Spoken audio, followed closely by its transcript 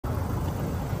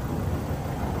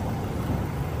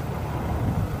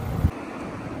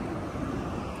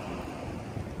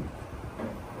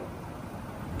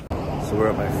So we're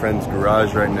at my friend's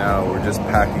garage right now. We're just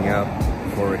packing up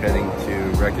before we're heading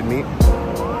to Wreckin Meet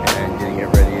and getting it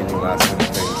ready, any last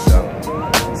minute things. So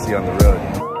see you on the road.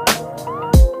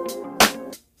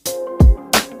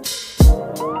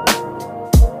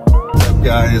 What's up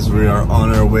guys, we are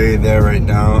on our way there right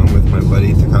now. I'm with my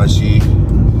buddy Takashi.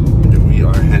 We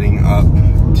are heading up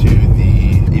to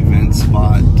the event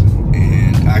spot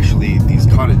and actually these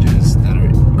cottages that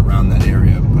are around that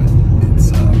area, but it's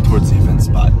towards the event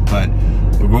spot. But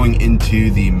we're going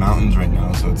into the mountains right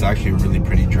now, so it's actually a really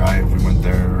pretty drive. We went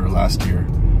there last year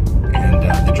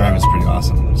and the drive is pretty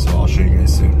awesome, so I'll show you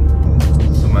guys soon.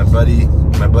 So my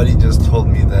buddy just told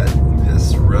me that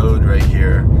this road right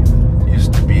here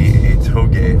used to be a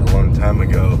tollgate a long time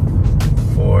ago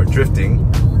for drifting,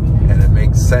 and it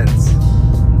makes sense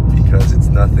because it's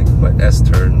nothing but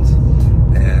S-turns,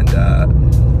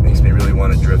 and makes me really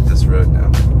want to drift this road now.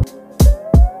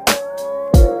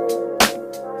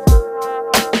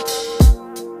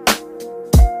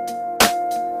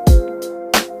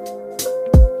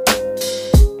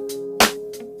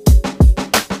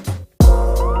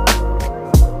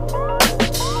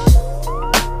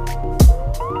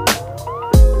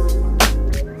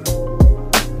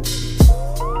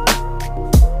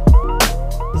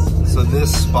 So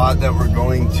this spot that we're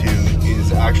going to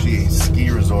is actually a ski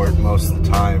resort most of the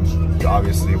time,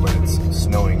 obviously when it's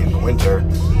snowing in the winter,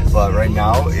 but right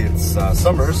now it's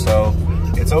summer, so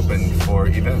it's open for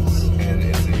events, and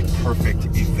it's a perfect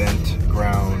event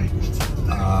ground,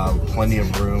 plenty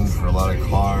of room for a lot of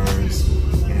cars,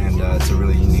 and it's a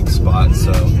really unique spot.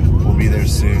 So we'll be there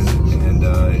soon, and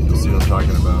you'll see what I'm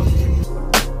talking about.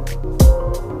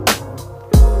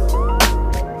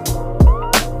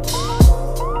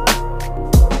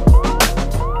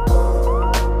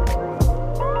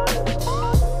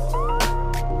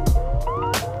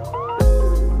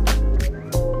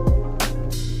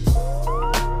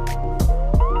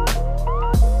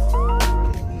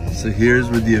 So here's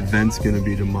where the event's gonna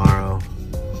be tomorrow.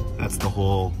 That's the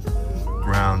whole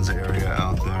grounds area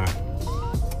out there.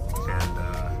 And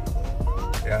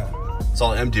yeah, it's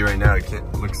all empty right now.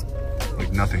 It looks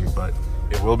like nothing, but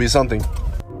it will be something.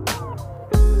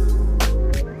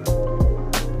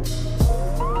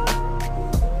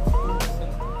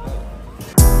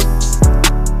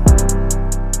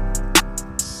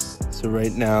 So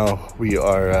right now we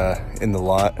are in the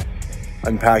lot,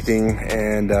 unpacking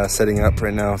and setting up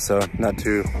right now, so not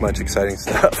too much exciting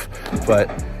stuff, but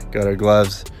got our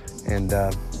gloves and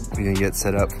we're gonna get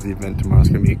set up for the event tomorrow. It's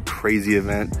gonna be a crazy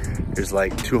event. There's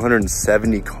like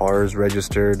 270 cars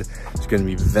registered. There's gonna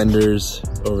be vendors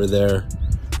over there,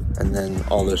 and then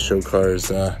all the show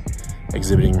cars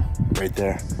exhibiting right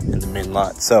there in the main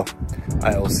lot. So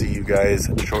I will see you guys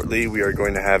shortly. We are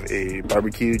going to have a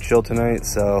barbecue chill tonight,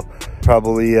 so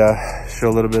probably show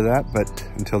a little bit of that, but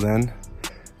until then,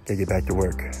 gotta get back to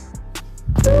work.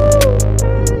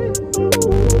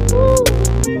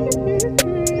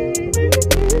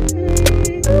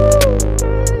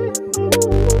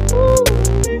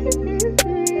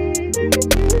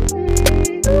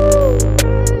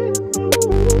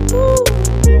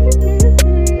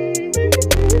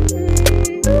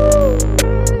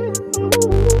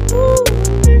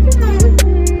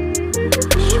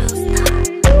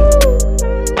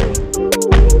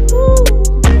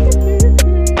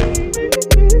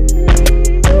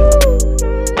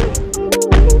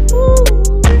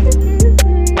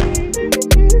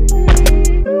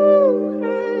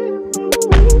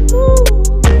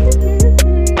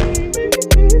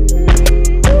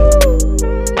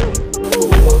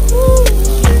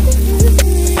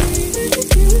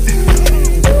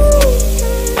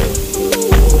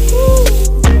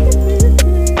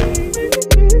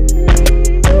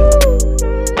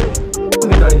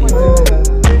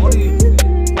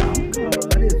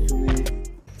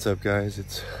 What's up guys,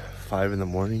 it's 5 in the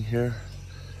morning here,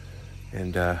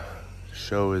 and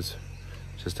show is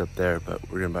just up there, but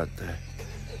we're about to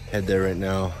head there right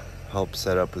now, help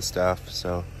set up with staff.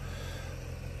 So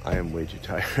I am way too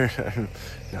tired. I'm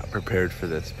not prepared for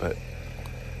this, but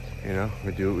you know,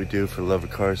 we do what we do for the love of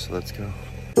cars, so let's go.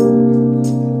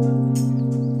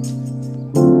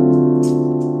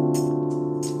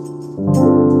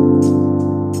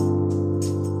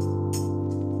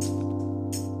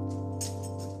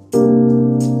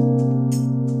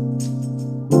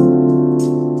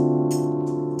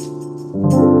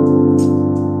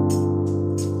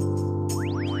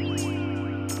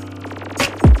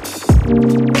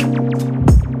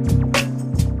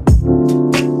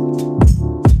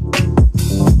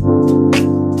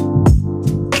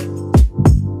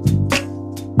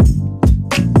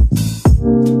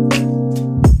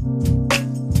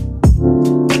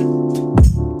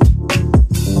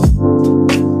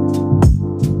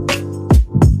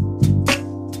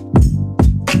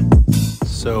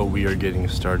 So we are getting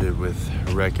started with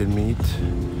Wreckin Meet,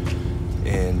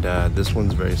 and this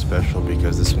one's very special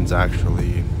because this one's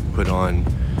actually put on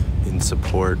in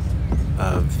support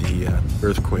of the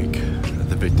earthquake,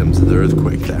 the victims of the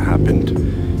earthquake that happened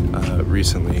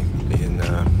recently in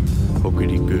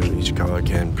Hokuriku,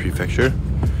 Ishikawa-ken Prefecture.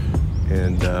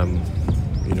 And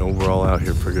you know, we're all out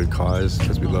here for a good cause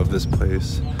because we love this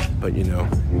place, but you know,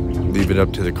 leave it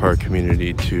up to the car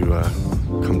community to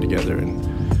come together and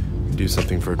do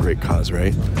something for a great cause,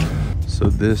 right? So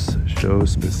this show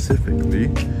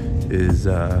specifically is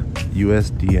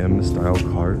USDM style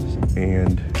cars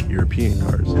and European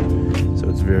cars. So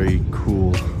it's very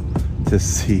cool to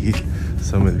see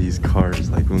some of these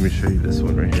cars. Like, let me show you this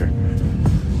one right here.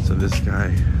 So this guy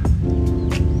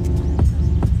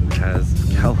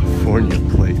has California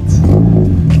plates.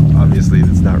 Obviously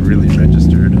it's not really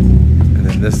registered. And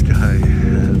then this guy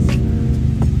has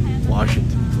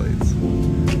Washington plates.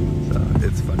 So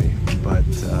it's funny, but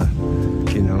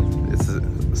you know, it's the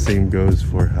same goes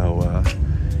for how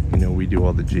you know, we do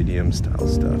all the JDM style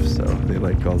stuff, so they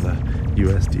like all the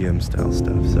USDM style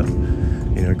stuff. So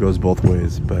you know, it goes both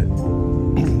ways, but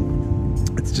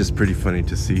it's just pretty funny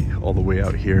to see all the way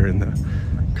out here in the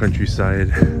countryside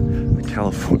the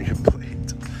California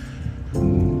plate.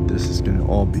 This is gonna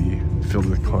all be filled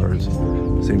with cars.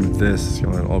 Same with this, it's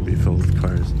gonna all be filled with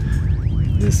cars.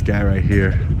 This guy right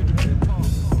here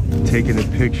taking a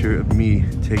picture of me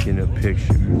taking a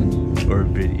picture or a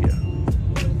video.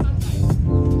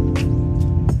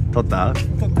 Tota?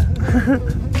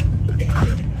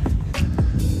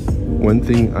 One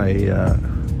thing I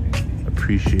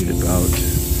appreciate about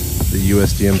the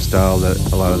USDM style that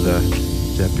a lot of the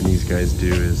Japanese guys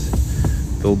do is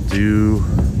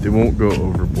they won't go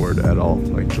overboard at all.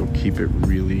 Like, they'll keep it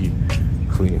really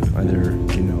clean. Either,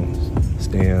 you know,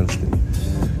 stanced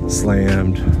and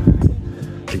slammed.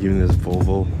 Like even this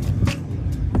Volvo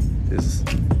is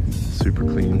super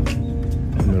clean.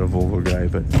 I'm not a Volvo guy,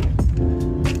 but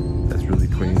that's really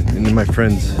clean. And then my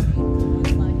friend's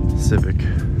Civic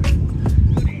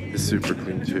is super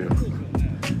clean too.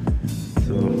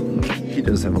 So he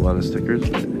does have a lot of stickers,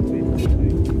 but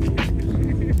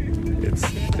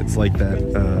it's like that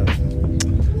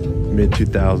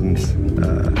mid-2000s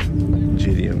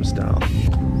JDM style,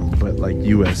 but like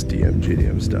USDM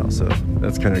JDM style. So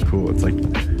that's kind of cool. It's like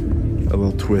a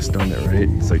little twist on it, right?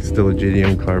 It's like still a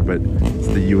JDM car, but it's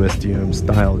the USDM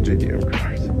style JDM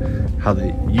cars, how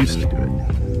they used to do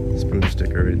it. Spoon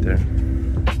sticker right there.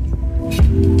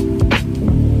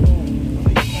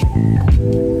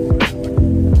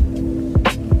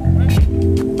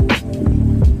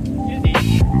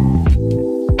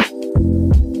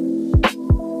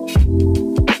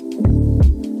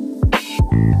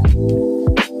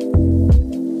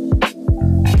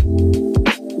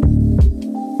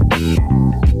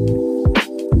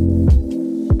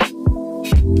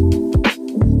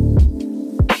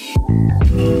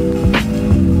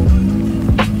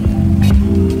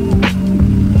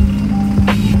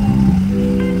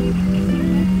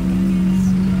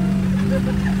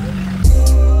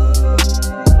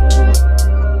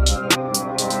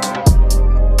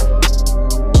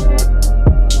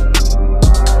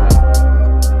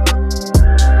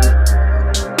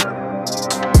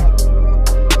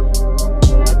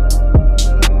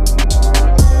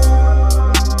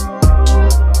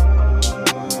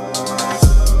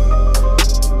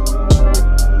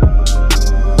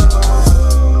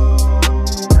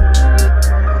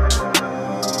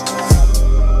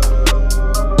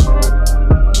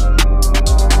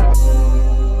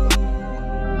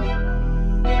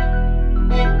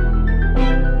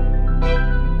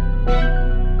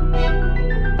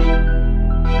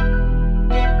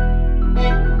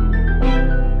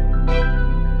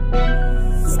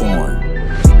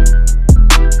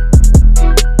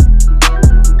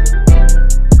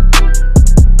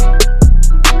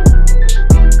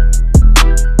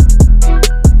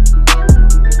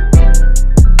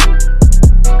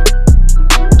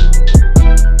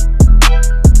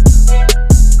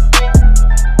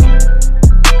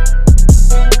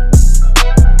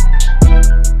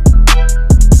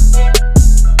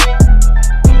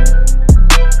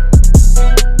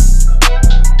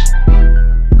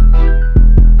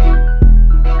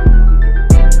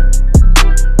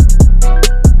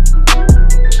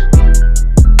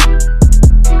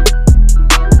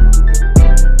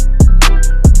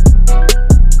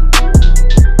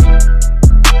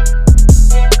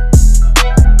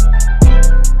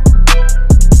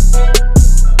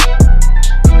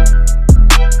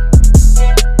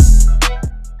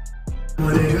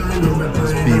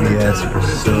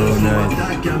 So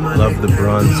nice. Love the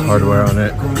bronze hardware on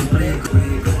it.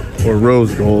 or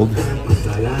rose gold.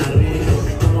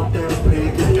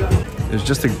 There's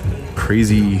just a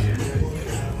crazy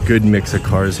good mix of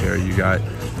cars here. You got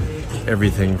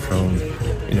everything from,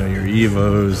 you know, your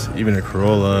Evos, even a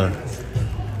Corolla,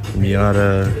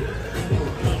 Miata,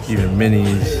 even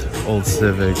Minis, old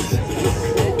Civics,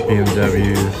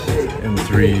 BMWs,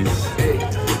 M3s,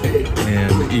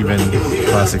 and even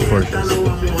classic Porsches,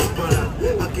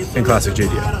 and classic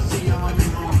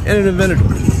JDM, and an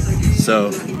Aventador.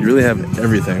 So you really have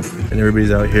everything, and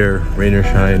everybody's out here, rain or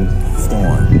shine,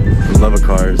 for the love of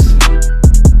cars.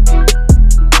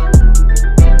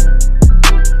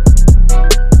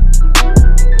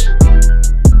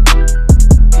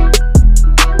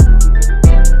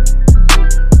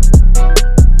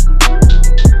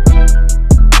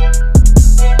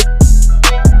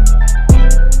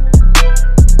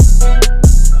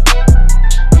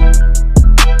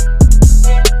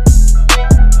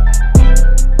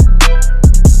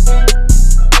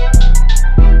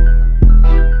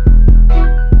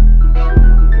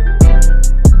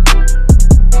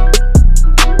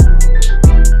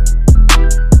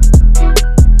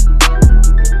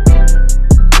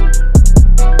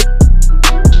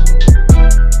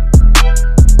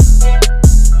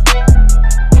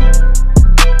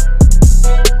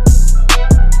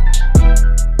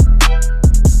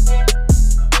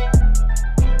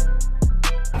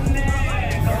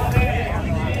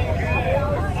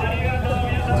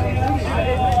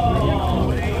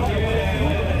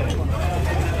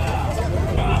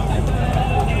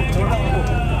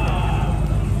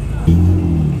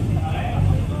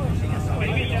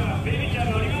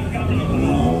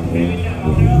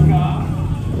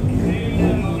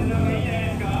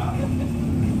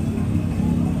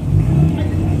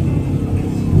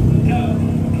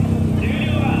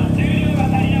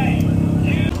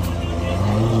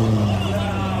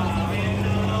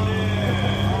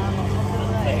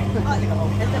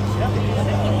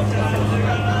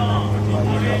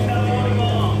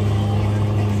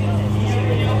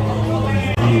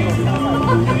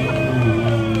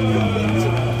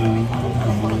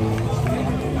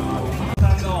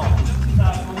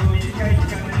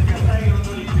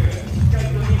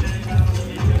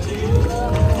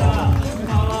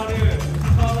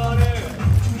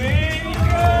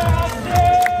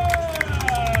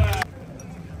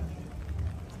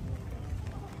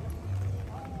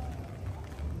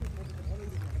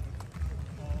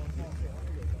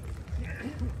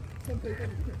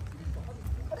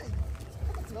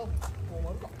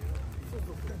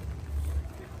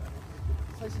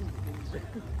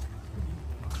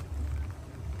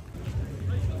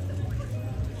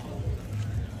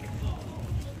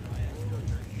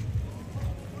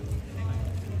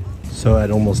 So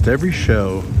at almost every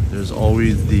show, there's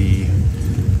always the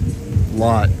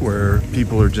lot where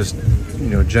people are just, you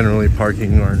know, generally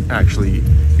parking or actually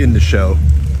in the show.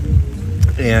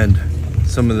 And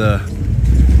some of the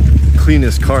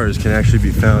cleanest cars can actually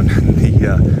be found in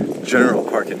the general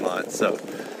parking lot. So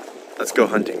let's go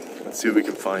hunting. Let's see what we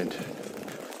can find.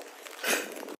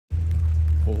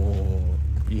 Oh,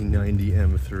 E90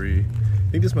 M3.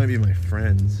 I think this might be my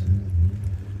friend's.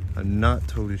 I'm not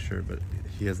totally sure, but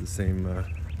he has the same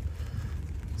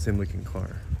looking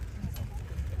car.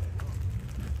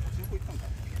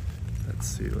 Let's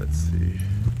see.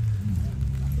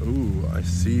 Oh, I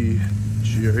see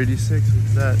GR86.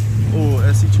 What's that? Oh,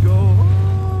 SH go.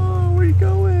 Oh, where you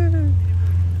going?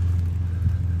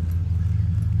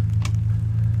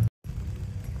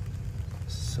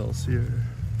 Celsior.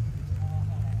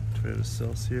 Toyota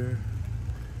Celsior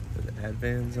with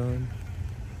Advans on.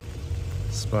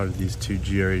 Spotted these two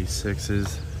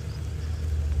GR86s.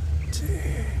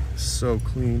 Dang, so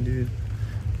clean, dude.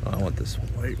 Oh, I want this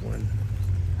white one.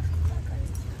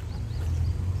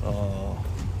 Oh,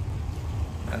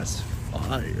 that's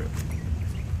fire.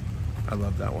 I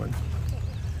love that one.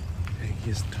 Dang,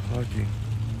 he's talking.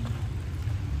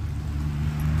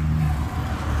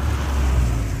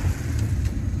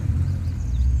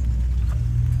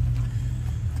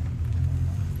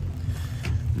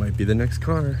 Might be the next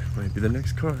car. Might be the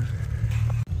next car.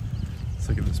 Let's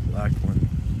look at this black one.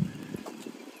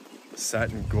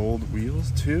 Satin gold wheels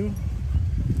too.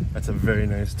 That's a very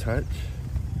nice touch.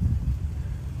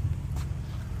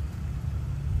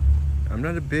 I'm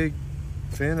not a big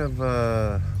fan of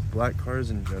black cars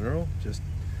in general. Just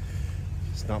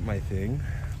it's not my thing.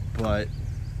 But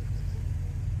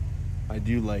I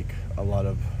do like a lot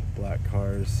of black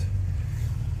cars.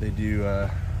 They do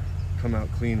come out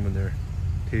clean when they're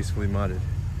tastefully modded.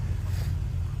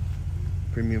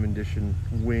 Premium edition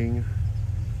wing.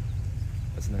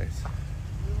 That's nice.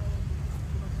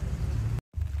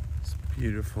 This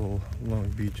Beautiful Long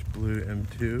Beach blue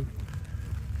M2.